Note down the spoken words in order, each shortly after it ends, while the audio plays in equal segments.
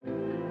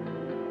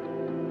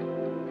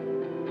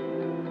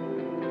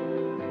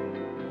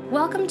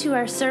Welcome to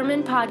our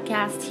sermon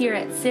podcast here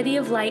at City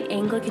of Light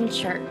Anglican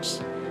Church.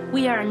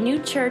 We are a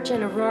new church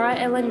in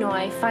Aurora,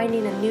 Illinois,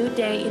 finding a new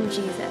day in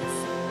Jesus.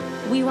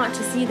 We want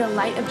to see the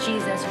light of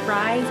Jesus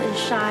rise and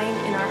shine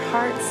in our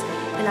hearts,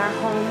 in our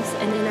homes,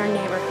 and in our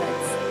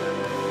neighborhoods.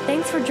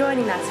 Thanks for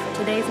joining us for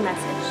today's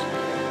message.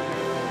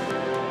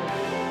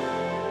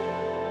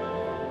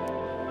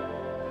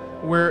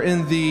 We're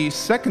in the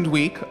second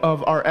week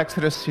of our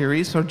Exodus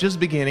series, so just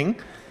beginning,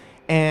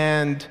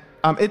 and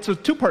it's a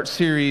two-part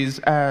series,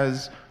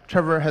 as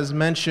Trevor has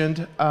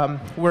mentioned.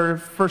 We're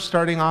first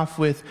starting off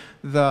with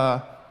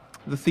the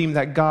theme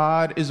that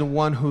God is the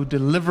one who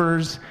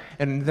delivers,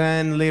 and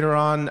then later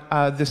on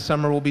this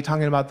summer we'll be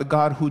talking about the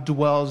God who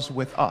dwells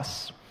with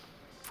us.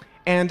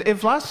 And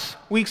if last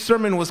week's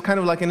sermon was kind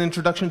of like an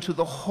introduction to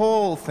the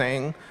whole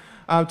thing,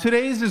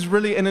 today's is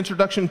really an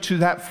introduction to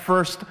that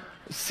first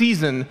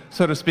season,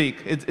 so to speak.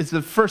 It's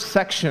the first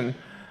section.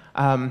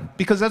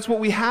 Because that's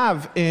what we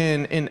have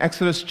in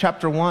Exodus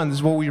chapter 1. This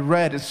is what we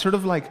read. It's sort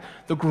of like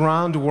the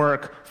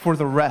groundwork for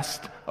the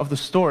rest of the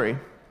story.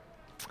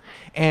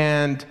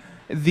 And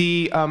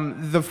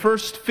the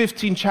first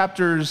 15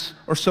 chapters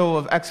or so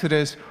of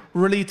Exodus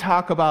really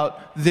talk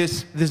about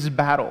this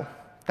battle.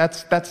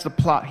 That's the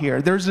plot here.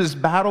 There's this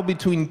battle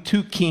between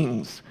two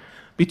kings,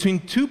 between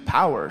two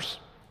powers.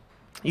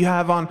 You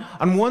have on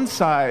one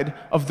side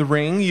of the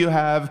ring, you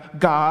have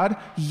God,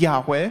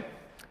 Yahweh.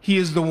 He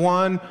is the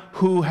one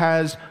who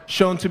has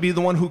shown to be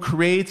the one who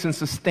creates and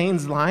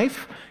sustains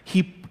life.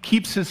 He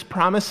keeps his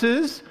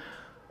promises,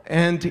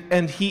 and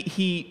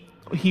he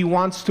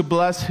wants to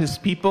bless his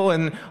people.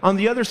 And on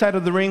the other side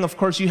of the ring, of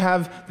course, you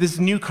have this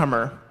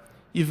newcomer.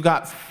 You've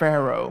got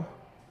Pharaoh,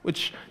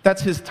 which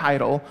that's his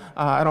title.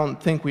 I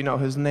don't think we know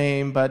his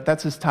name, but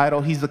that's his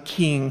title. He's the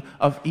king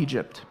of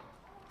Egypt.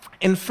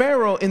 And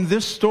Pharaoh in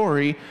this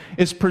story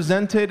is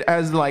presented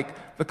as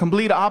like the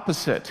complete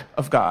opposite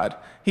of God.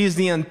 He is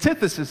the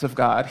antithesis of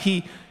God.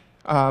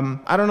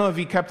 I don't know if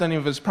he kept any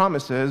of his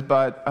promises,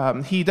 but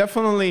he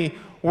definitely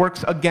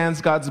works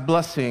against God's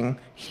blessing.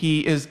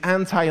 He is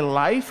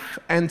anti-life,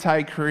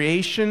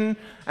 anti-creation,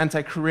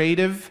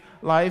 anti-creative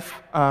life.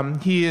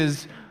 He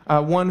is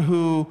one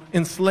who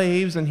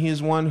enslaves, and he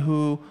is one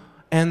who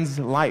ends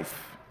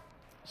life.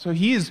 So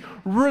he is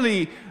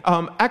really,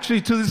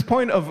 actually to this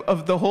point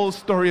of the whole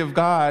story of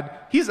God,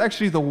 he's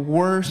actually the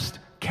worst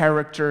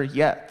character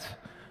yet.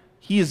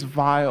 He is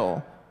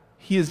vile.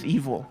 He is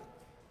evil.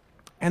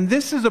 And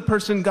this is a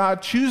person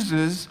God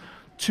chooses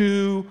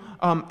to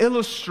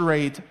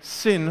illustrate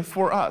sin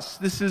for us.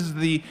 This is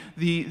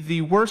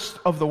the worst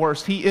of the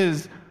worst. He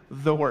is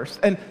the worst.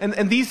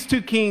 And these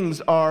two kings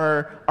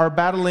are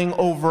battling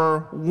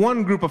over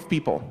one group of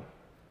people,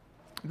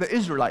 the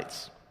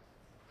Israelites.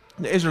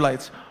 The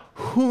Israelites.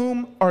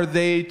 Whom are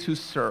they to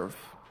serve?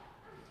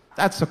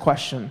 That's the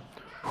question.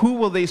 Who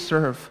will they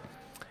serve?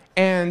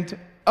 And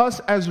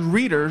us as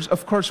readers,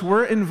 of course,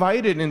 we're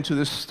invited into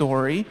this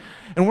story,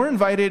 and we're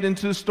invited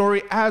into the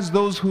story as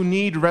those who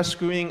need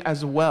rescuing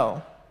as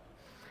well.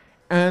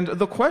 And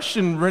the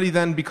question really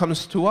then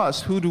becomes to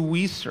us, who do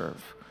we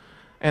serve?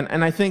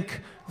 And I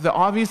think the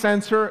obvious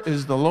answer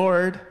is the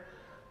Lord,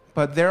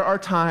 but there are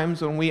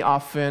times when we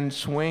often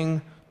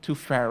swing to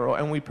Pharaoh,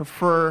 and we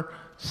prefer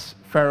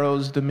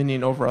Pharaoh's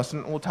dominion over us,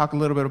 and we'll talk a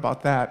little bit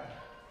about that.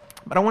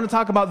 But I want to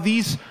talk about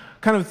these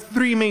kind of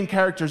three main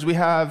characters. We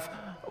have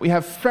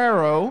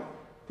Pharaoh,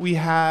 we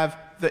have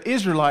the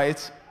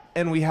Israelites,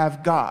 and we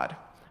have God,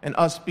 and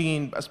us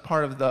being as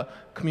part of the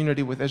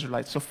community with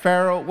Israelites. So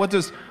Pharaoh, what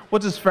does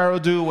Pharaoh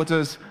do? What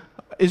does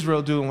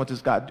Israel do? And what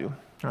does God do?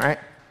 All right?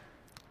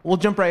 We'll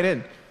jump right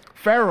in.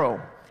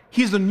 Pharaoh,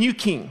 he's a new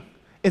king.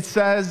 It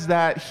says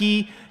that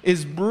he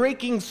is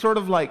breaking sort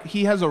of like,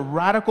 he has a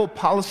radical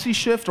policy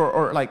shift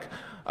or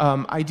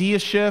idea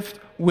shift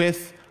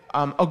with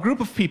a group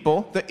of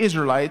people, the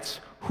Israelites,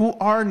 who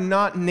are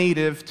not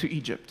native to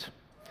Egypt.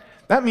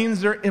 That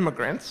means they're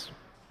immigrants.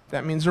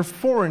 That means they're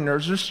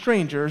foreigners, they're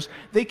strangers.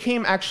 They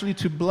came actually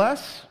to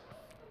bless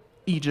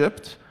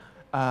Egypt.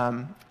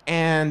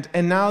 And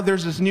now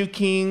there's this new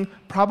king,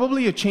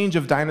 probably a change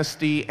of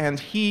dynasty, and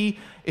he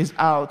is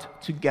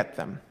out to get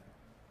them.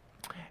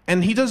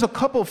 And he does a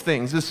couple of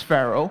things, this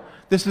Pharaoh.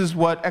 This is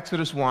what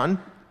Exodus 1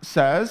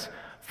 says.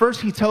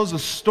 First, he tells a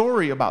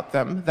story about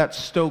them that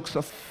stokes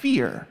a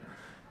fear.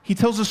 He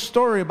tells a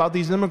story about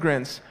these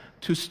immigrants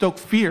to stoke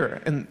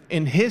fear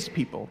in his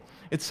people.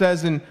 It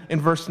says in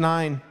verse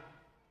 9,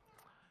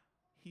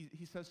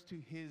 he says to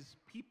his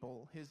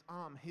people, his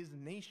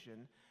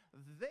nation,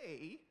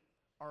 they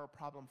are a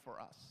problem for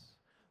us.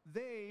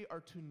 They are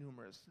too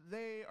numerous.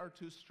 They are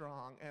too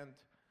strong. And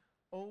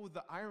oh,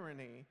 the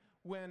irony,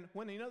 when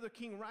another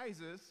king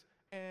rises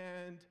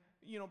and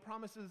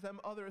promises them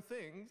other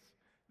things,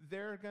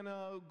 they're going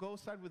to go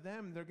side with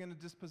them. They're going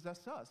to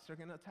dispossess us. They're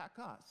going to attack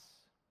us.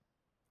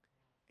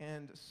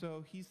 And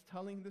so he's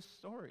telling this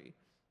story.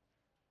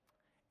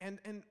 And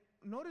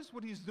notice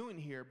what he's doing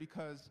here,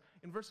 because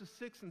in verses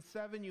 6 and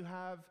 7 you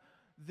have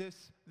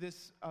this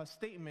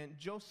statement: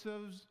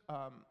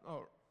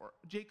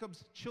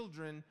 Jacob's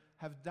children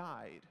have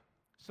died.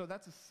 So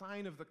that's a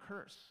sign of the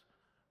curse.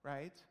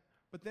 right?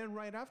 But then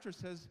right after it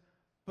says,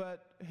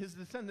 but his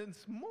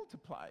descendants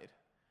multiplied.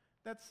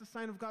 That's the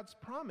sign of God's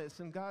promise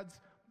and God's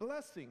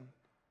blessing.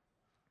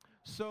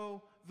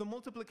 So the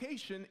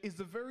multiplication is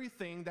the very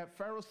thing that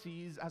Pharaoh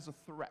sees as a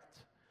threat.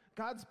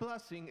 God's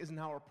blessing is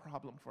now a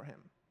problem for him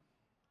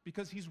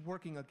because he's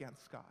working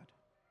against God.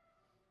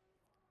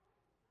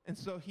 And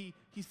so he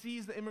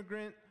sees the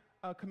immigrant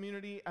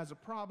community as a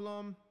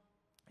problem.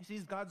 He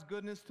sees God's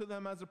goodness to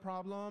them as a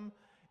problem.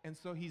 And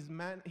so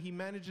he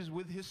manages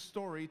with his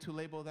story to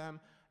label them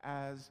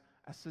as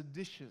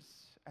seditious,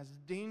 as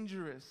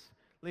dangerous.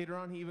 Later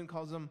on, he even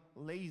calls them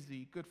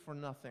lazy, good for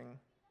nothing.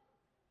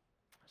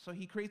 So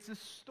he creates this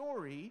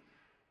story,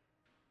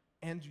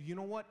 and you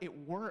know what?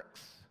 It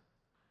works.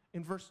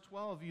 In verse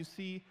 12, you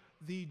see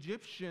the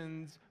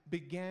Egyptians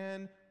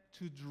began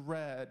to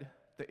dread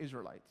the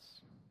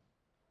Israelites.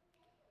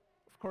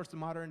 Of course, the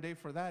modern day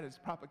for that is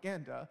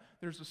propaganda.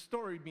 There's a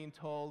story being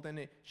told, and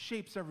it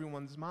shapes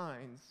everyone's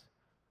minds.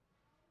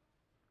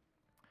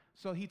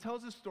 So he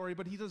tells a story,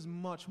 but he does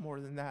much more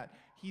than that.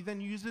 He then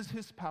uses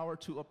his power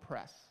to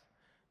oppress.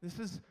 This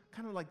is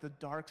kind of like the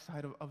dark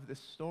side of this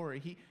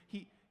story.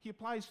 He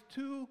applies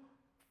two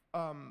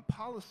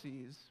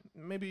policies.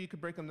 Maybe you could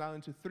break them down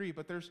into three,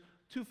 but there's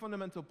two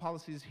fundamental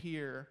policies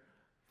here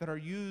that are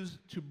used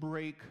to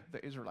break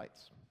the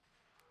Israelites,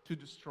 to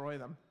destroy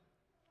them.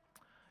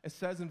 It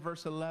says in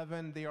verse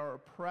 11, they are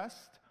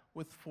oppressed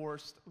with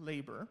forced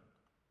labor,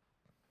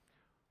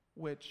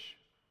 which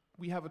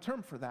we have a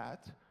term for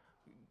that.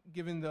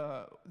 Given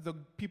the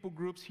people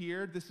groups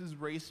here, this is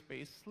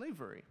race-based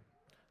slavery.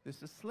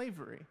 This is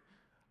slavery.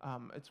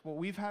 It's what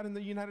we've had in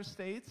the United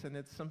States, and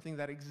it's something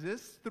that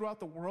exists throughout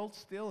the world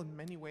still in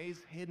many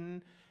ways,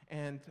 hidden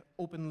and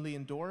openly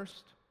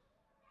endorsed.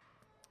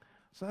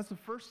 So that's the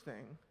first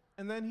thing.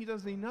 And then he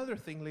does another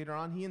thing later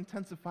on. He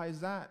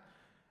intensifies that.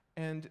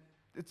 And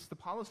it's the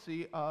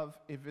policy of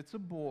if it's a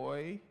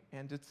boy,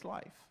 end its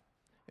life.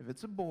 If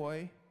it's a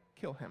boy,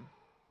 kill him.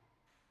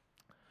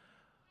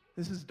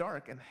 This is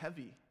dark and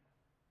heavy.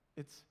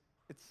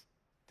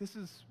 This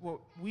is what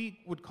we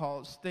would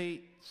call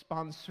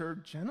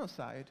state-sponsored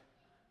genocide.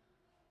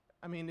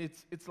 I mean,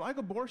 it's like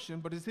abortion,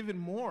 but it's even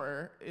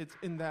more. It's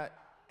in that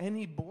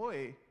any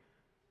boy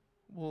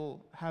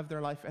will have their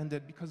life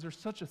ended because they're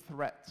such a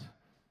threat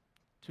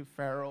to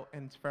Pharaoh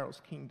and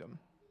Pharaoh's kingdom.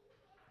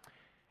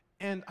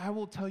 And I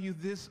will tell you,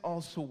 this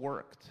also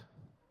worked.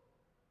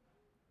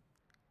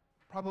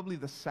 Probably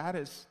the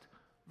saddest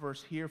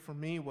verse here for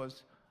me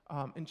was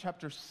in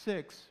chapter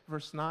 6,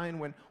 verse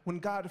 9, when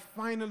God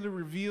finally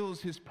reveals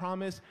his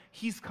promise,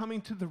 he's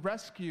coming to the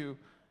rescue.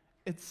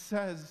 It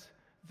says,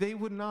 they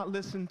would not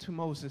listen to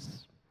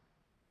Moses.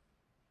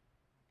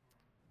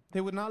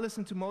 They would not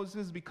listen to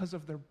Moses because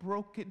of their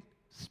broken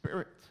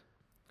spirit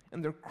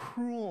and their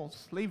cruel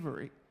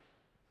slavery.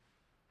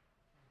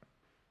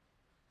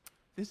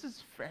 This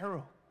is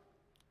Pharaoh.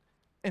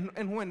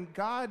 And when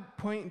God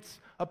paints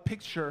a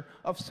picture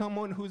of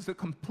someone who's the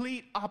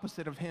complete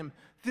opposite of him,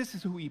 this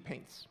is who he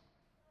paints.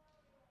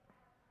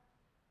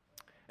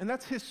 And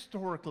that's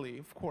historically,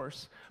 of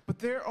course. But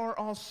there are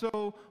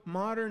also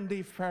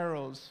modern-day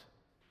pharaohs,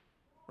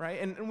 right?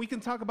 And we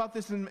can talk about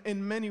this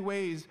in many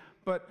ways,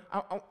 but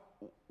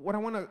what I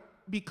want to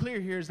be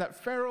clear here is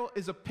that Pharaoh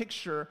is a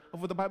picture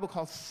of what the Bible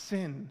calls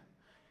sin.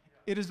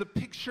 It is a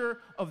picture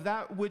of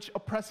that which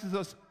oppresses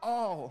us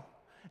all,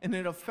 and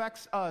it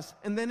affects us,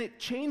 and then it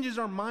changes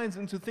our minds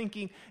into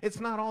thinking it's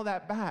not all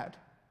that bad.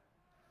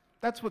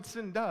 That's what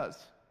sin does.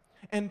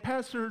 And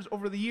pastors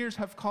over the years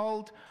have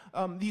called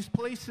these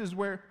places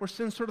where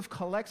sin sort of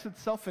collects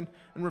itself and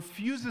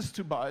refuses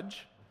to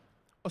budge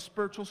a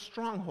spiritual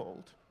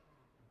stronghold,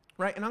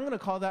 right? And I'm going to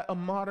call that a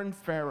modern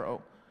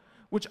Pharaoh,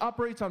 which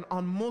operates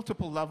on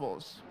multiple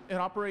levels. It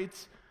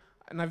operates,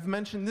 and I've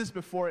mentioned this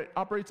before, it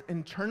operates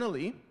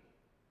internally.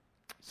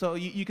 So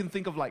you can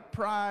think of like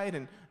pride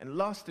and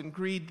lust and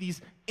greed,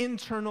 these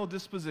internal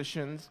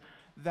dispositions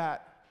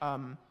that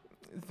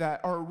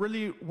are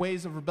really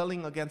ways of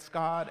rebelling against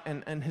God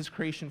and his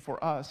creation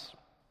for us.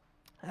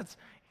 That's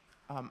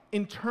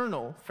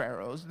internal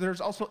pharaohs.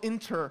 There's also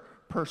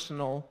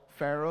interpersonal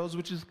pharaohs,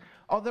 which is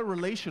all the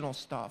relational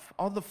stuff,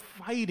 all the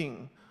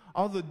fighting,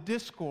 all the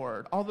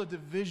discord, all the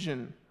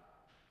division.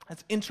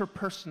 That's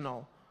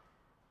interpersonal.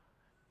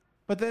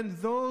 But then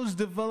those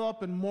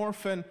develop and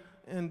morph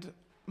and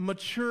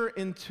mature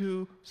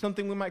into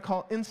something we might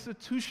call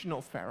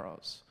institutional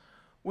pharaohs,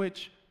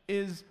 which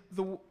is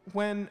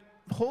when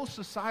whole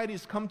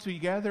societies come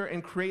together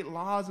and create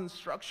laws and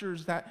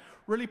structures that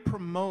really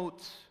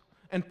promote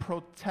and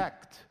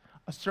protect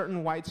a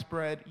certain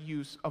widespread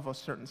use of a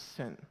certain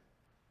sin.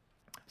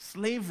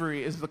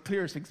 Slavery is the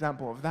clearest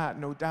example of that,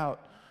 no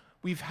doubt.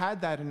 We've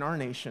had that in our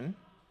nation.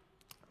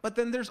 But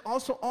then there's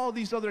also all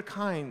these other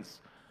kinds.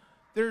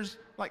 There's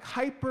like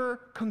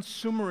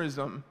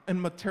hyper-consumerism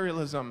and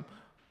materialism.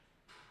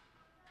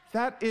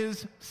 That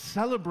is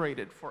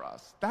celebrated for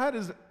us. That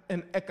is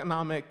an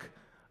economic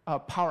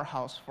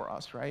powerhouse for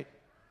us, right?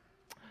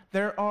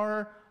 There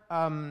are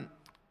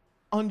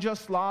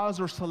unjust laws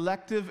or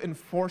selective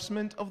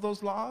enforcement of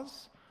those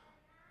laws.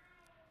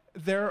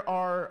 There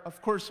are,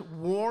 of course,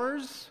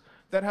 wars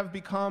that have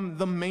become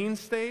the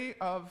mainstay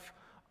of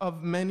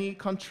many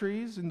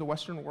countries in the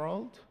Western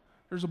world.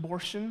 There's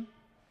abortion.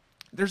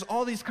 There's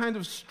all these kind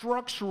of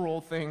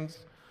structural things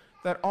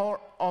that are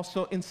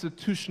also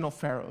institutional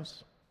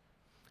pharaohs.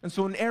 And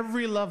so in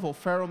every level,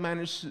 Pharaoh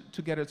managed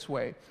to get its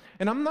way.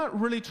 And I'm not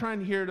really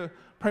trying here to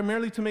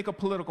primarily to make a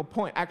political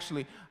point.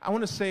 Actually, I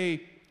want to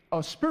say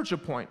a spiritual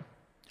point,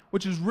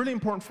 which is really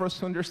important for us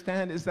to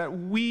understand, is that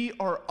we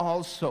are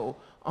also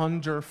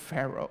under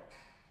Pharaoh.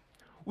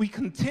 We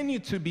continue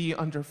to be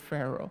under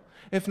Pharaoh.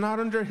 If not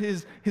under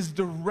his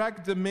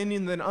direct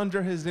dominion, then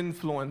under his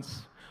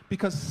influence,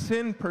 because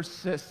sin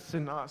persists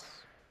in us.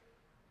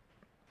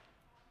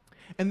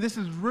 And this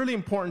is really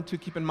important to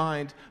keep in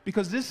mind,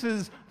 because this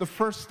is the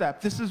first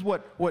step. This is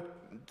what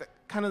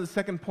kind of the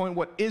second point,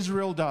 what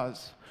Israel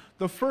does.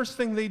 The first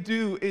thing they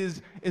do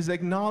is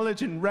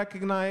acknowledge and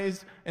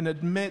recognize and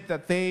admit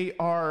that they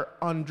are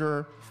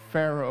under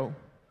Pharaoh.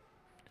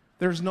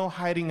 There's no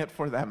hiding it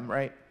for them,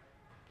 right?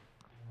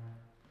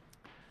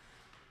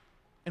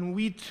 And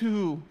we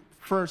too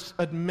first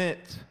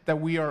admit that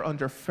we are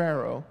under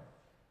Pharaoh.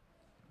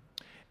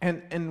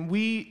 And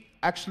we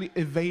actually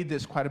evade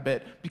this quite a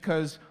bit,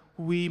 because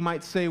we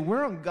might say,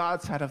 we're on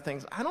God's side of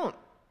things. I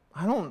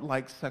don't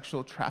like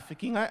sexual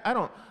trafficking. I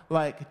don't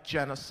like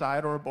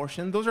genocide or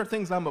abortion. Those are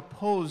things I'm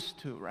opposed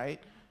to, right?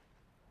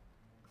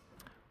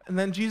 And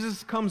then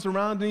Jesus comes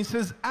around and he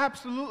says,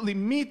 absolutely,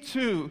 me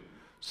too.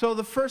 So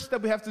the first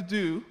step we have to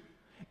do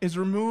is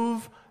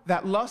remove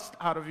that lust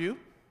out of you,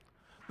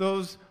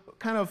 those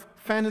kind of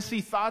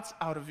fantasy thoughts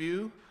out of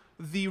you,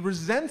 the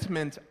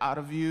resentment out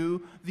of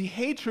you, the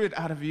hatred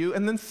out of you,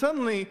 and then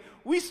suddenly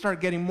we start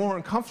getting more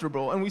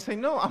uncomfortable and we say,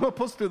 no, I'm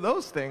opposed to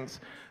those things.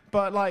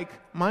 But like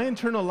my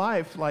internal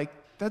life, like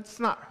that's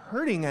not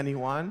hurting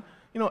anyone.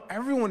 You know,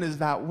 everyone is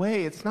that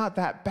way. It's not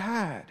that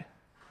bad.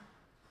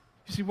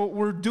 You see, what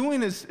we're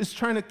doing is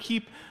trying to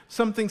keep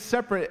something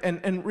separate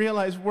and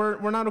realize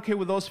we're not okay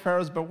with those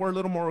pharaohs, but we're a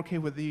little more okay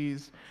with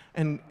these.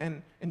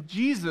 And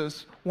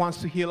Jesus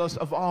wants to heal us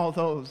of all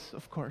those,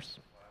 of course.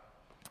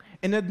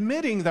 In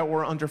admitting that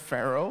we're under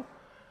Pharaoh,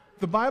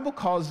 the Bible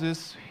calls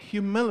this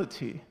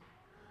humility.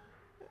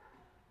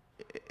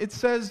 It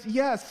says,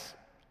 yes,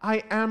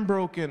 I am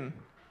broken.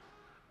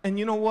 And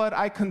you know what?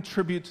 I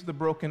contribute to the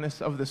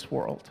brokenness of this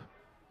world.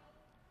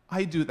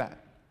 I do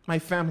that. My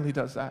family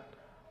does that.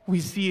 We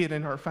see it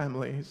in our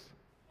families.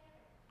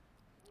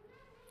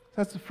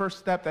 That's the first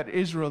step that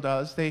Israel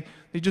does. They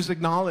just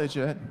acknowledge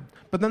it.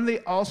 But then they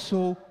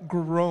also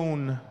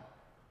groan,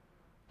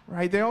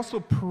 right? They also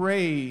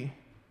pray.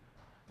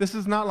 This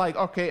is not like,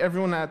 okay,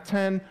 everyone at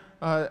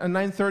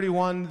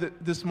 9:31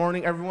 this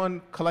morning,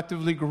 everyone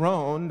collectively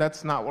groan.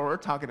 That's not what we're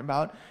talking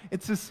about.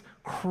 It's this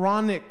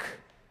chronic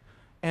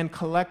and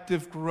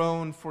collective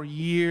groan for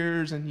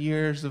years and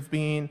years of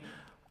being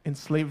in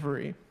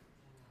slavery.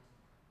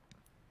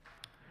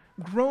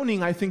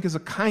 Groaning, I think, is a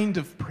kind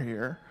of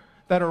prayer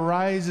that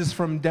arises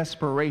from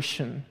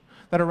desperation,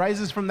 that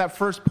arises from that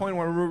first point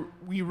where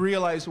we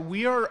realize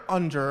we are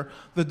under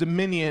the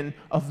dominion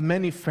of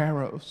many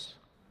pharaohs.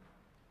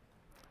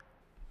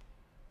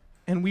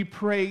 And we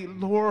pray,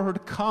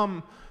 Lord,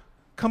 come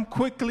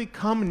quickly,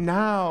 come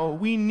now.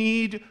 We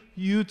need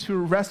you to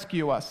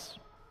rescue us.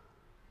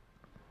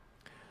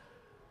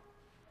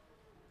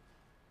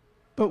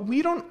 But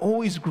we don't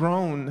always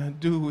groan,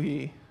 do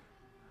we?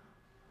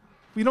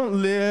 We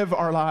don't live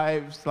our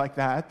lives like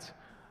that.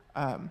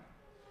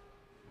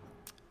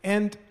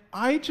 And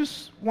I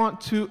just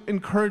want to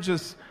encourage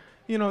us,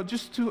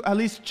 just to at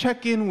least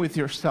check in with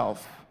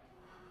yourself.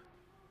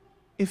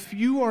 If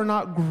you are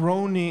not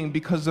groaning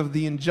because of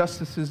the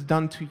injustices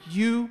done to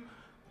you,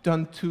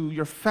 done to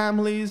your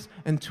families,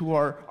 and to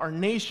our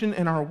nation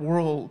and our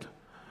world,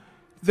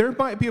 there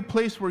might be a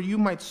place where you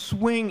might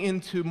swing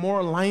into more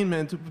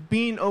alignment of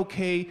being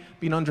okay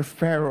being under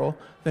Pharaoh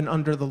than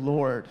under the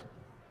Lord.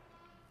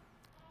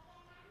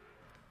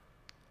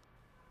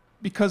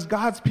 Because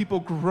God's people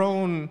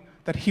groan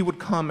that he would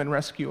come and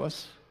rescue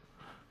us.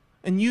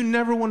 And you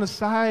never want to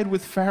side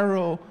with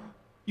Pharaoh.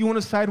 You want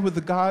to side with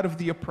the God of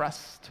the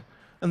oppressed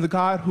and the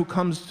God who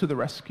comes to the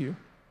rescue.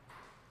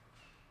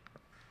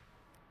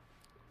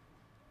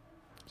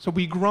 So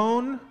we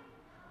groan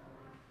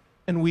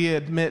and we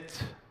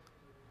admit.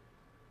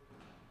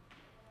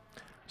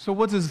 So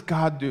what does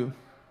God do?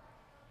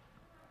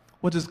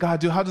 What does God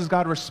do? How does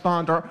God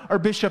respond? Our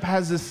bishop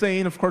has this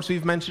saying, of course,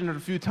 we've mentioned it a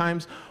few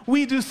times.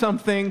 We do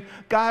something,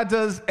 God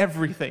does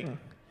everything.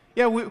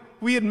 Yeah,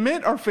 we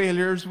admit our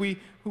failures,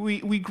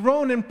 we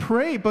groan and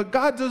pray, but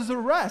God does the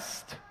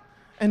rest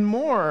and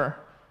more.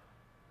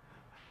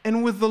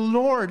 And with the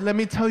Lord, let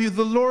me tell you,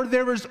 the Lord,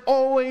 there is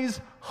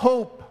always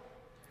hope.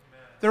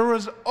 There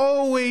is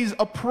always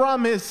a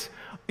promise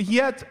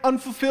yet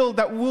unfulfilled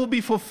that will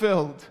be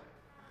fulfilled.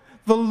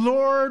 The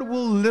Lord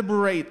will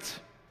liberate.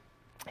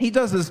 He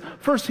does this.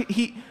 First,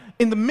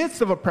 in the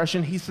midst of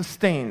oppression, he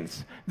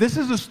sustains. This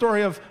is the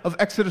story of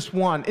Exodus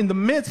 1. In the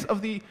midst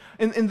of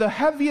in the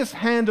heaviest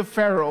hand of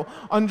Pharaoh,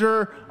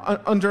 under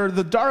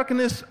the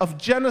darkness of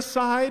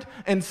genocide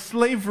and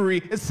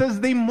slavery, it says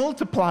they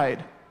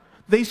multiplied.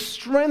 They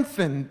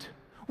strengthened.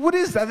 What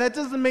is that? That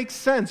doesn't make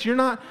sense. You're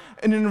not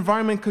in an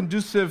environment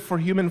conducive for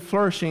human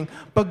flourishing,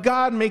 but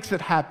God makes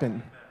it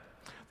happen.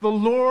 The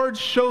Lord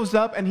shows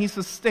up and he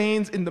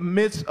sustains in the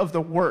midst of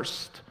the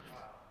worst.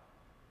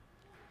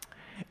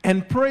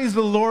 And praise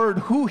the Lord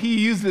who he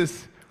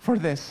uses for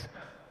this,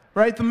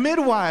 right? The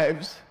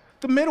midwives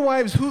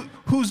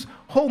whose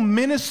whole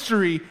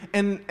ministry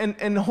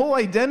and whole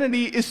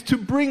identity is to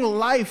bring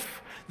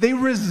life. They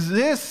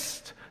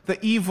resist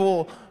the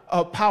evil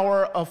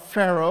power of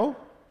Pharaoh,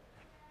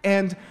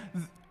 and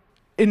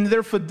in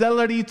their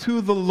fidelity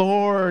to the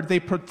Lord, they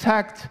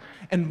protect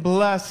and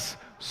bless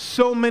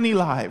so many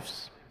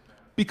lives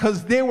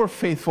because they were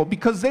faithful,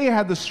 because they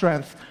had the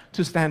strength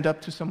to stand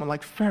up to someone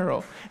like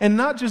Pharaoh. And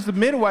not just the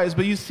midwives,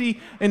 but you see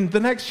in the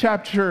next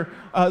chapter,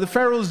 the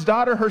Pharaoh's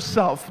daughter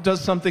herself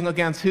does something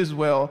against his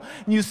will.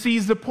 And you see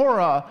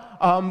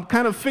Zipporah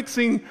kind of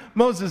fixing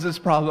Moses'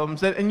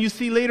 problems. And you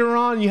see later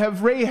on, you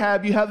have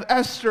Rahab, you have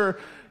Esther,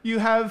 you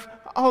have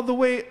all the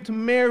way to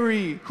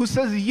Mary, who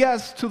says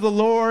yes to the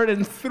Lord,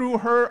 and through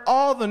her,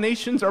 all the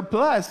nations are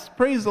blessed.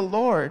 Praise the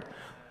Lord.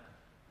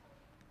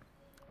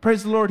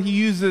 Praise the Lord, he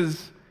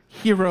uses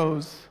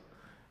heroes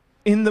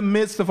in the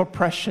midst of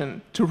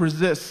oppression to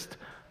resist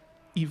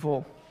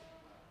evil.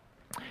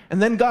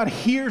 And then God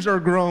hears our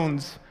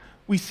groans.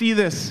 We see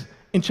this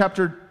in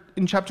chapter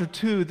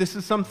 2. This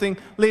is something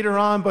later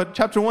on, but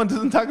chapter 1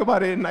 doesn't talk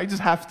about it, and I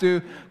just have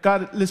to.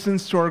 God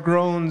listens to our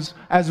groans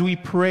as we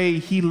pray.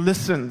 He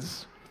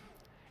listens.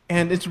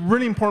 And it's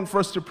really important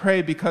for us to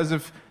pray, because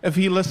if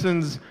he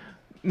listens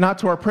not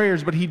to our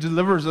prayers, but he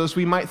delivers us,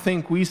 we might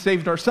think we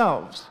saved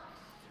ourselves.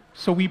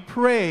 So we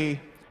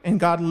pray, and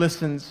God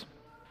listens.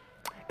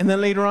 And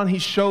then later on, he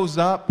shows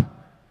up.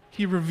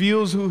 He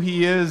reveals who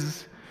he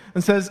is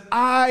and says,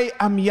 I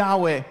am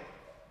Yahweh.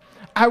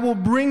 I will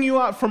bring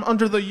you out from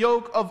under the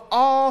yoke of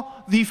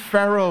all the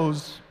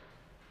pharaohs.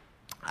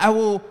 I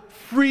will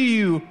free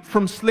you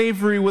from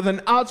slavery with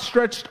an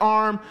outstretched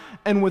arm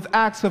and with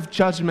acts of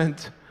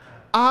judgment.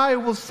 I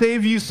will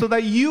save you so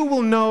that you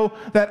will know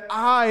that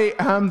I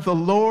am the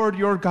Lord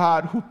your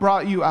God who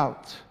brought you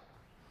out.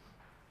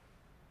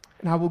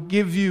 And I will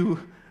give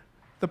you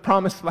the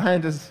promised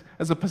land as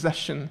a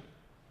possession.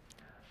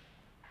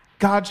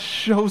 God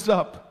shows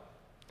up.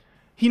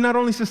 He not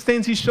only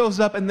sustains, he shows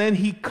up, and then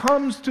he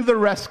comes to the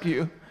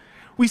rescue.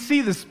 We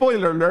see the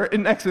spoiler alert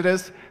in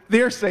Exodus.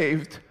 They're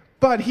saved.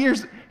 But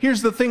here's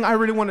the thing I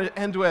really want to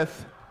end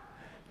with.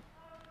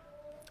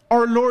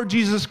 Our Lord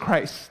Jesus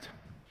Christ,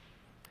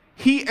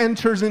 he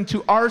enters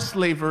into our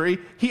slavery.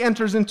 He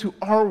enters into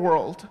our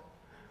world,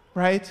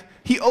 right?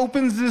 He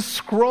opens this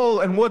scroll,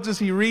 and what does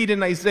he read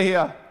in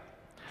Isaiah?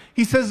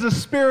 He says, the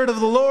Spirit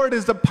of the Lord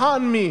is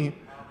upon me.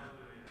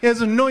 He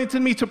has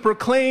anointed me to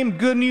proclaim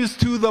good news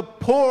to the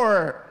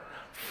poor,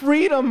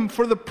 freedom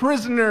for the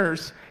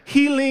prisoners,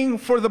 healing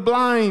for the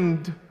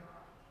blind,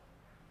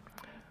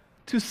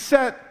 to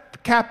set the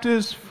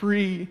captives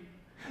free.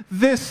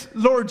 This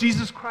Lord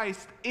Jesus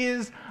Christ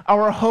is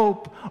our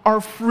hope,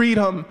 our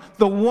freedom,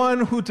 the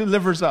one who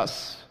delivers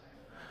us.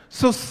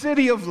 So,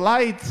 City of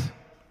Light,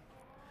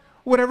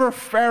 whatever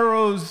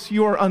pharaohs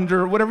you are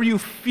under, whatever you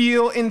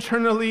feel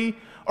internally,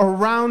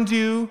 around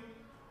you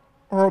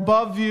or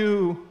above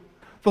you,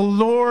 the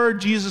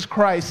Lord Jesus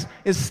Christ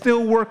is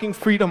still working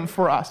freedom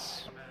for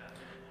us.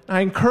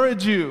 I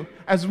encourage you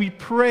as we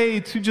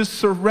pray to just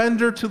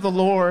surrender to the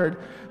Lord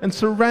and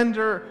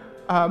surrender,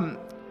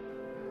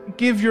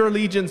 give your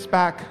allegiance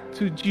back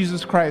to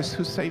Jesus Christ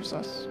who saves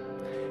us.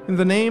 In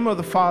the name of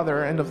the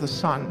Father and of the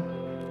Son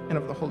and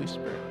of the Holy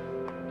Spirit.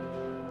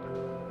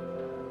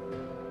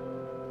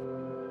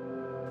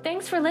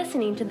 Thanks for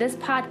listening to this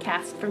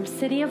podcast from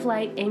City of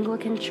Light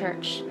Anglican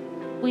Church.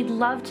 We'd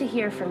love to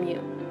hear from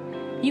you.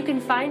 You can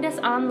find us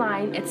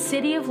online at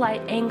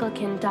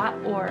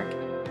cityoflightanglican.org.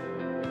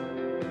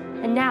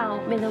 And now,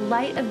 may the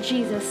light of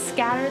Jesus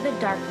scatter the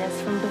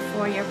darkness from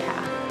before your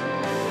path.